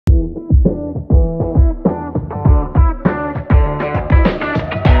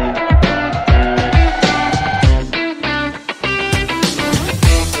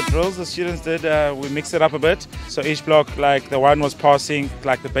students did, we mixed it up a bit. So each block, like the one was passing,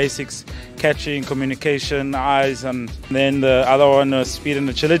 like the basics, catching, communication, eyes, and then the other one was speed and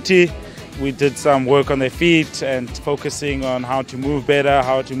agility. We did some work on their feet and focusing on how to move better,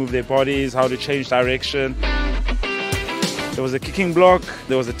 how to move their bodies, how to change direction. There was a kicking block,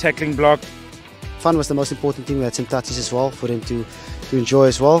 there was a tackling block. Fun was the most important thing. We had some touches as well for them to enjoy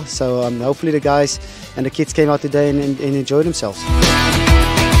as well. So hopefully the guys and the kids came out today and enjoyed themselves.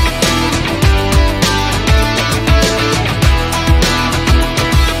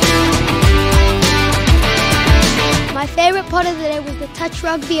 My favourite part of the day was the touch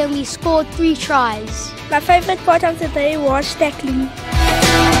rugby, and we scored 3 tries. My favourite part of the day was tackling.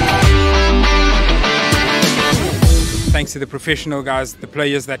 Thanks to the professional guys, the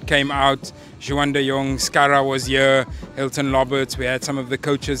players that came out. Juan de Jong, Skara was here, Hilton Roberts, we had some of the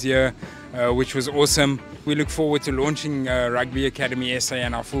coaches here, which was awesome. We look forward to launching Rugby Academy SA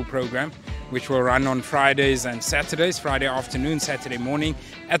and our full program, which will run on Fridays and Saturdays, Friday afternoon, Saturday morning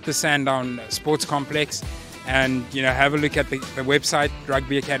at the Sandown Sports Complex. And have a look at the website,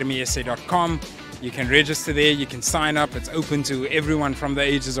 rugbyacademysa.com. You can register there, you can sign up. It's open to everyone from the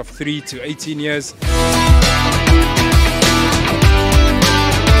ages of 3 to 18 years.